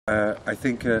I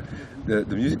think the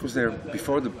music was there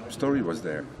before the story was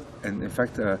there, and in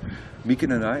fact, Mieke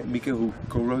and I, Mieke, who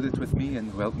co-wrote it with me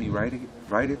and who helped me write it,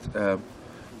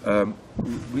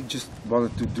 we just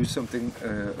wanted to do something,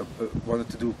 wanted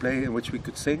to do a play in which we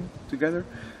could sing together,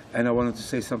 and I wanted to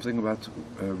say something about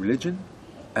religion,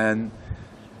 and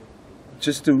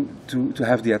just to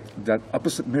have that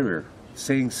opposite mirror,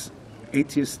 saying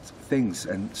atheist things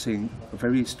and saying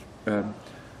very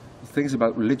things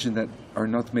about religion that are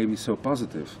not maybe so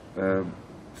positive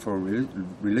for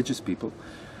religious people,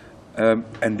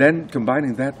 and then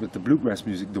combining that with the bluegrass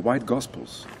music, the white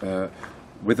gospels,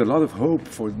 with a lot of hope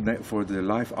for the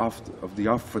life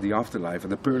for the afterlife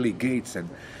and the pearly gates,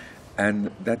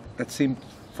 and that seemed,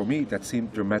 for me, that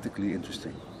seemed dramatically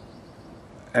interesting.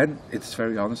 And it's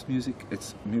very honest music.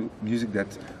 It's music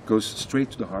that goes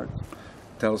straight to the heart,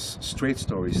 tells straight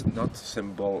stories, not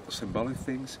symbolic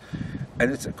things,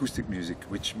 and it's acoustic music,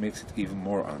 which makes it even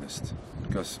more honest,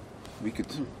 because we could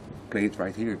play it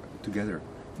right here together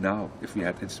now if we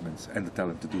had instruments and the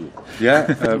talent to do it.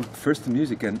 Yeah, first the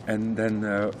music, and then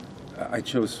I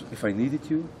chose If I Needed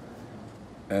You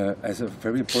as a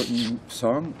very important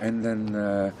song, and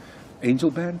then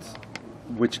Angel Band,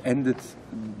 which ended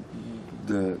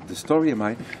the story.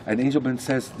 And Angel Band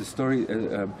says the story.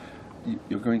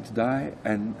 You're going to die,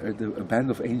 and a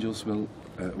band of angels will,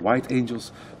 white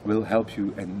angels, will help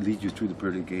you and lead you through the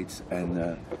pearly gates.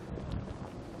 And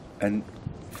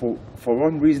for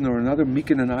one reason or another, Mieke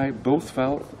and I both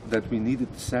felt that we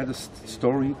needed the saddest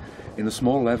story in a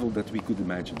small level that we could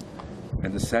imagine.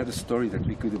 And the saddest story that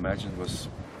we could imagine was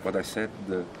what I said,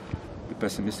 the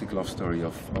pessimistic love story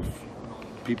of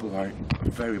people who are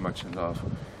very much in love,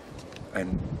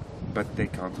 but they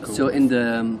can't cope. So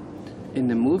in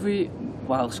the movie,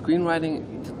 while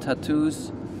screenwriting, the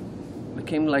tattoos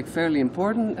became like fairly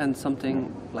important and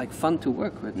something like fun to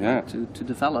work with, yeah. to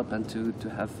develop and to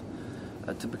have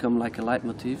to become like a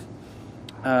leitmotif.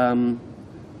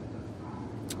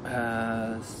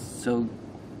 So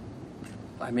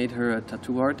I made her a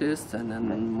tattoo artist, and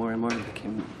then more and more it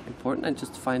became important and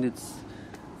just found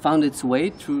its way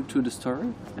through the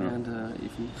story, and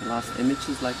even the last image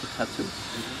is like a tattoo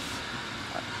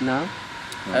now.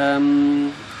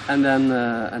 And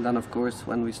then of course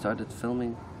when we started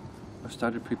filming or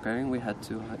started preparing, we had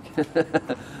to like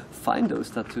find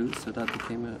those tattoos, so that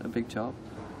became a big job,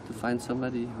 to find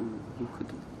somebody who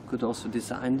could also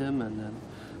design them, and then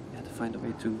we had to find a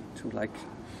way to like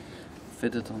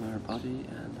fit it on her body,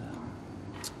 and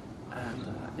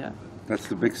yeah. That's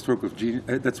the big stroke of genius.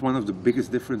 That's one of the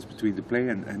biggest difference between the play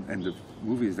and the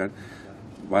movie, is that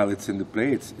while it's in the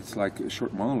play, it's like a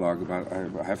short monologue about I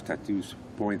have tattoos,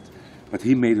 point. But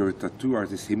he made her a tattoo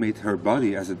artist. He made her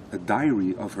body as a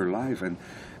diary of her life, and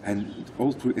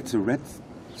all through, it's a red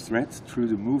thread through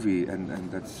the movie, and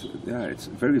that's, yeah, it's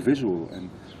very visual. And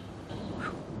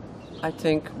I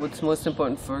think what's most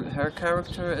important for her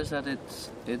character is that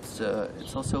it's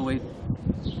also a way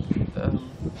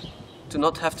to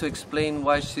not have to explain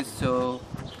why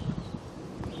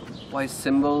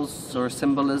symbols or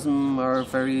symbolism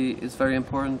is very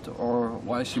important, or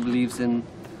why she believes in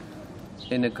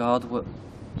a god,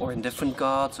 or in different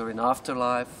gods, or in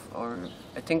afterlife, or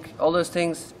I think all those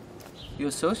things you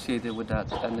associate it with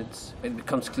that, and it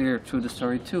becomes clear through the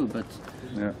story too. But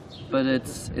yeah. But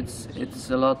it's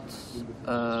a lot.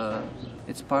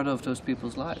 It's part of those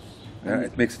people's lives. Yeah,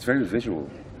 it makes it very visual.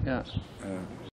 Yeah.